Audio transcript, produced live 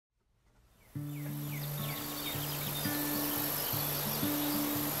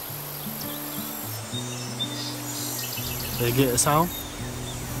Did it get a sound?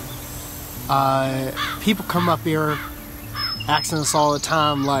 People come up here asking us all the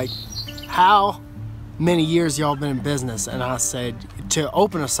time, like, how many years y'all been in business? And I said, to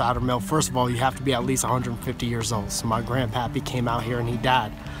open a cider mill, first of all, you have to be at least 150 years old. So my grandpappy came out here and he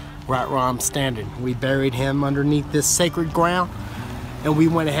died right where I'm standing. We buried him underneath this sacred ground, and we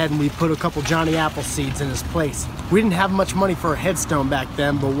went ahead and we put a couple Johnny Apple seeds in his place. We didn't have much money for a headstone back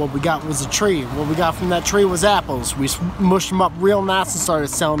then, but what we got was a tree. What we got from that tree was apples. We mushed them up real nice and started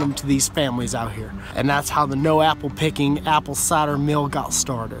selling them to these families out here. And that's how the no apple picking apple cider mill got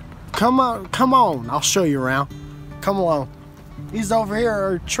started. Come on, I'll show you around. Come along. These over here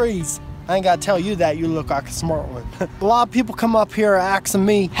are trees. I ain't gotta tell you that, you look like a smart one. A lot of people come up here asking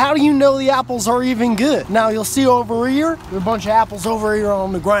me, how do you know the apples are even good? Now you'll see over here, there's a bunch of apples over here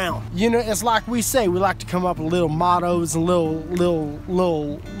on the ground. You know, it's like we say, we like to come up with little mottos and little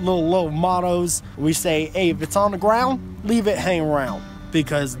mottos. We say, hey, if it's on the ground, leave it hang around,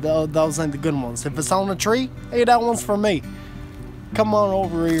 because those ain't the good ones. If it's on a tree, hey, that one's for me. Come on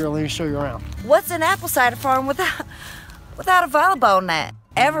over here, let me show you around. What's an apple cider farm without a volleyball net?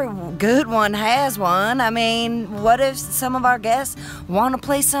 Every good one has one. I mean, what if some of our guests want to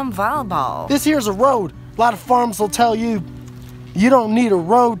play some volleyball? This here's a road. A lot of farms will tell you, you don't need a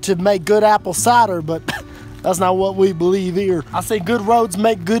road to make good apple cider, but that's not what we believe here. I say good roads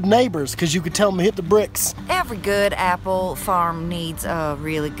make good neighbors, because you could tell them to hit the bricks. Every good apple farm needs a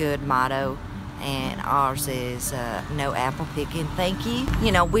really good motto. And ours is no apple picking, thank you.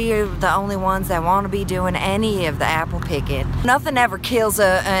 You know, we're the only ones that want to be doing any of the apple picking. Nothing ever kills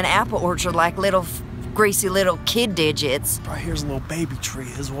an apple orchard like little greasy little kid digits. Right here's a little baby tree.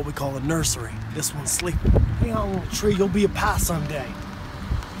 This is what we call a nursery. This one's sleeping. Hang on, little tree, you'll be a pie someday.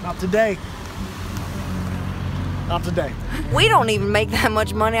 Not today. Not today. We don't even make that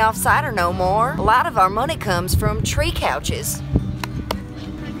much money off cider no more. A lot of our money comes from tree couches.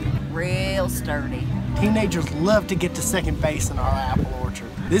 Real sturdy. Teenagers love to get to second base in our apple orchard.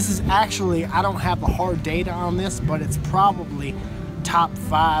 This is actually, I don't have the hard data on this, but it's probably top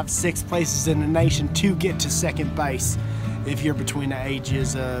 5, 6 places in the nation to get to second base if you're between the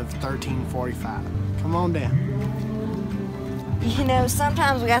ages of 13 and 45. Come on down. You know,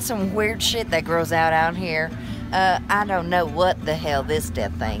 sometimes we got some weird shit that grows out here. I don't know what the hell this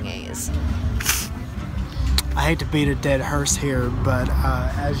dead thing is. I hate to beat a dead horse here, but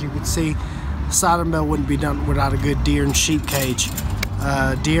as you can see, the cider mill wouldn't be done without a good deer and sheep cage.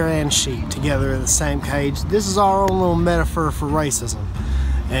 Deer and sheep together in the same cage. This is our own little metaphor for racism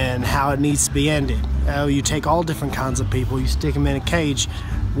and how it needs to be ended. You take all different kinds of people, you stick them in a cage,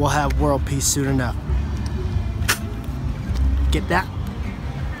 we'll have world peace soon enough. Get that?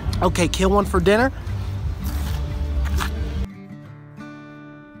 Okay, kill one for dinner.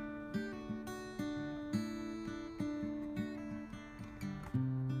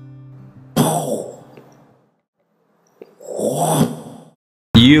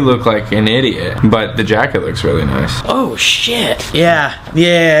 You look like an idiot, but the jacket looks really nice. Oh shit. Yeah,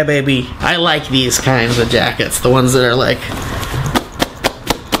 baby. I like these kinds of jackets. The ones that are like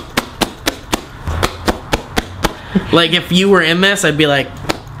if you were in this, I'd be like,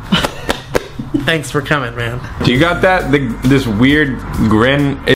 thanks for coming, man. Do you got that? This weird grin?